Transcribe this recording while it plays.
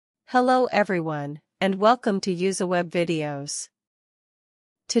Hello everyone, and welcome to Usiweb videos.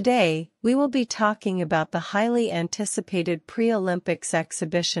 Today, we will be talking about the highly anticipated pre-Olympics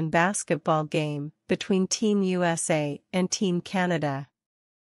exhibition basketball game between Team USA and Team Canada.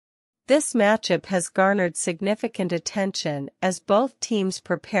 This matchup has garnered significant attention as both teams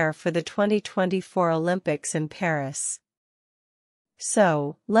prepare for the 2024 Olympics in Paris.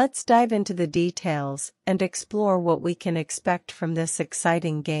 So, let's dive into the details and explore what we can expect from this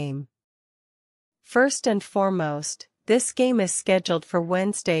exciting game. First and foremost, this game is scheduled for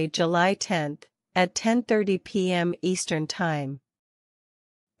Wednesday, July 10th, at 10:30 p.m. Eastern Time.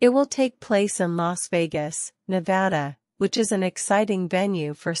 It will take place in Las Vegas, Nevada, which is an exciting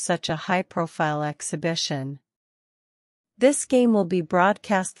venue for such a high-profile exhibition. This game will be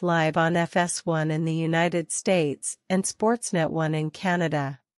broadcast live on FS1 in the United States and Sportsnet 1 in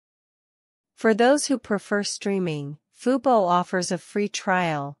Canada. For those who prefer streaming, Fubo offers a free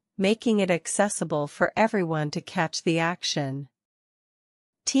trial, making it accessible for everyone to catch the action.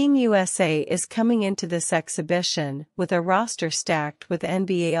 Team USA is coming into this exhibition with a roster stacked with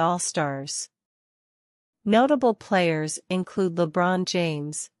NBA All-Stars. Notable players include LeBron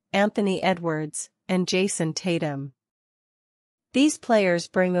James, Anthony Edwards, and Jayson Tatum. These players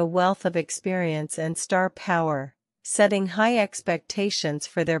bring a wealth of experience and star power, setting high expectations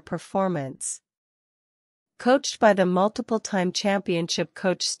for their performance. Coached by the multiple-time championship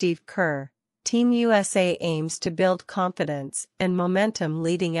coach Steve Kerr, Team USA aims to build confidence and momentum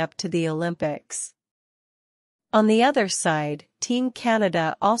leading up to the Olympics. On the other side, Team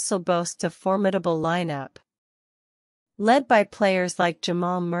Canada also boasts a formidable lineup. Led by players like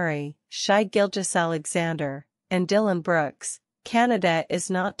Jamal, Shai, Gilgeous-Alexander, and Dillon, Canada is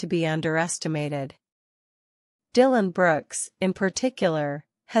not to be underestimated. Dillon, in particular,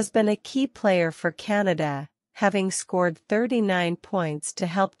 has been a key player for Canada, having scored 39 points to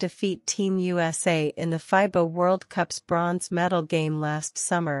help defeat Team USA in the FIBA World Cup's bronze medal game last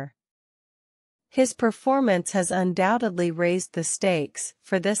summer. His performance has undoubtedly raised the stakes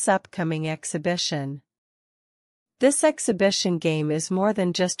for this upcoming exhibition. This exhibition game is more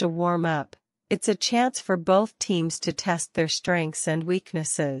than just a warm-up. It's a chance for both teams to test their strengths and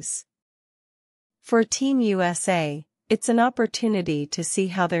weaknesses. For Team USA, it's an opportunity to see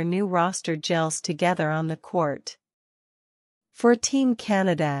how their new roster gels together on the court. For Team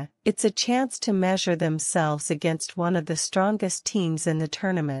Canada, it's a chance to measure themselves against one of the strongest teams in the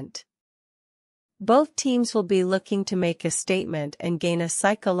tournament. Both teams will be looking to make a statement and gain a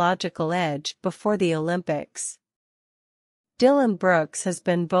psychological edge before the Olympics. Dillon has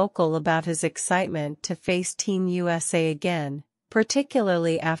been vocal about his excitement to face Team USA again,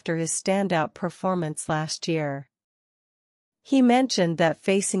 particularly after his standout performance last year. He mentioned that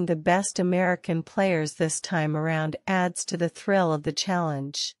facing the best American players this time around adds to the thrill of the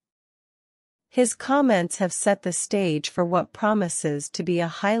challenge. His comments have set the stage for what promises to be a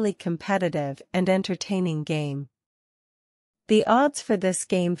highly competitive and entertaining game. The odds for this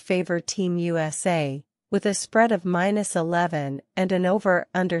game favor Team USA, with a spread of -11 and an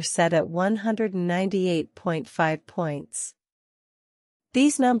over-under set at 198.5 points.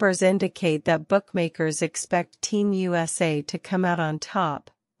 These numbers indicate that bookmakers expect Team USA to come out on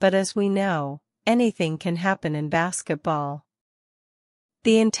top, but as we know, anything can happen in basketball.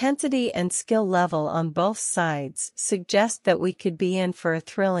 The intensity and skill level on both sides suggest that we could be in for a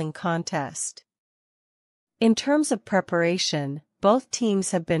thrilling contest. In terms of preparation, both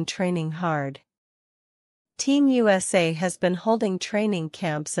teams have been training hard. Team USA has been holding training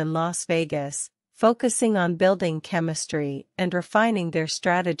camps in Las Vegas, focusing on building chemistry and refining their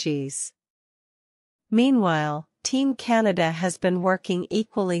strategies. Meanwhile, Team Canada has been working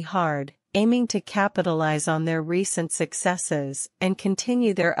equally hard, aiming to capitalize on their recent successes and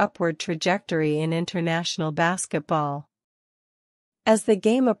continue their upward trajectory in international basketball. As the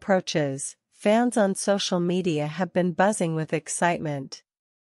game approaches, fans on social media have been buzzing with excitement.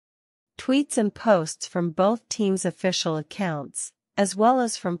 Tweets and posts from both teams' official accounts, as well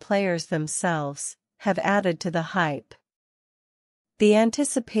as from players themselves, have added to the hype. The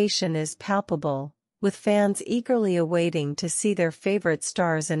anticipation is palpable, with fans eagerly awaiting to see their favorite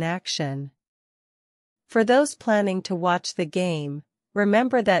stars in action. For those planning to watch the game,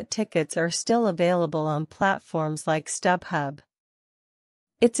 remember that tickets are still available on platforms like StubHub.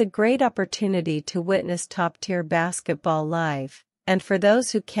 It's a great opportunity to witness top-tier basketball live. And for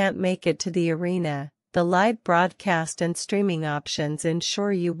those who can't make it to the arena, the live broadcast and streaming options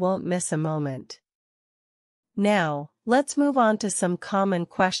ensure you won't miss a moment. Now, let's move on to some common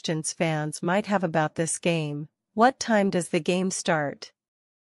questions fans might have about this game. What time does the game start?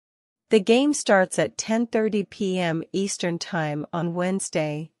 The game starts at 10:30 p.m. Eastern Time on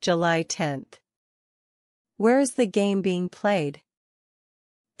Wednesday, July 10th. Where is the game being played?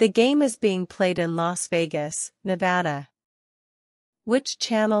 The game is being played in Las Vegas, Nevada. Which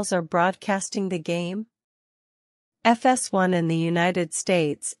channels are broadcasting the game? FS1 in the United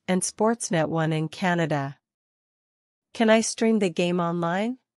States and Sportsnet 1 in Canada. Can I stream the game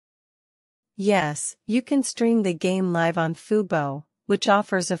online? Yes, you can stream the game live on Fubo, which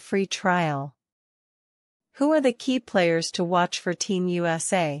offers a free trial. Who are the key players to watch for Team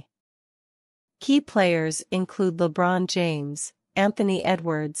USA? Key players include LeBron James, Anthony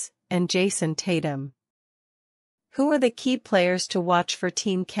Edwards, and Jayson Tatum. Who are the key players to watch for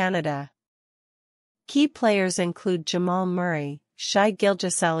Team Canada? Key players include Jamal Murray, Shai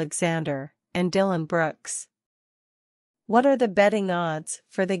Gilgeous-Alexander, and Dillon. What are the betting odds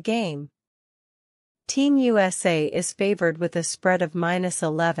for the game? Team USA is favored with a spread of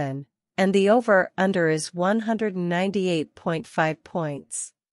 -11, and the over-under is 198.5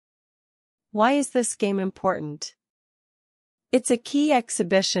 points. Why is this game important? It's a key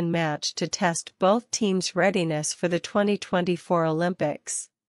exhibition match to test both teams' readiness for the 2024 Olympics.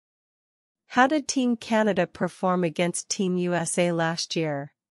 How did Team Canada perform against Team USA last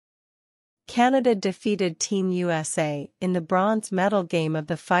year? Canada defeated Team USA in the bronze medal game of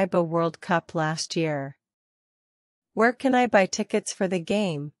the FIBA World Cup last year. Where can I buy tickets for the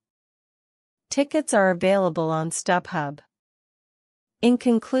game? Tickets are available on StubHub. In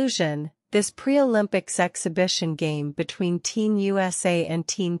conclusion, this pre-Olympics exhibition game between Team USA and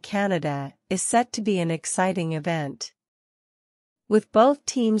Team Canada is set to be an exciting event. With both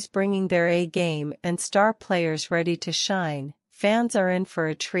teams bringing their A game and star players ready to shine, fans are in for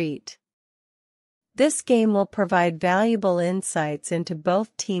a treat. This game will provide valuable insights into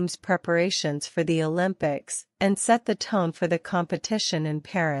both teams' preparations for the Olympics and set the tone for the competition in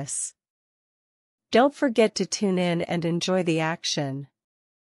Paris. Don't forget to tune in and enjoy the action.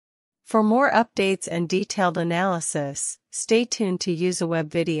 For more updates and detailed analysis, stay tuned to Usiweb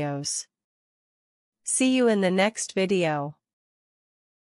videos. See you in the next video.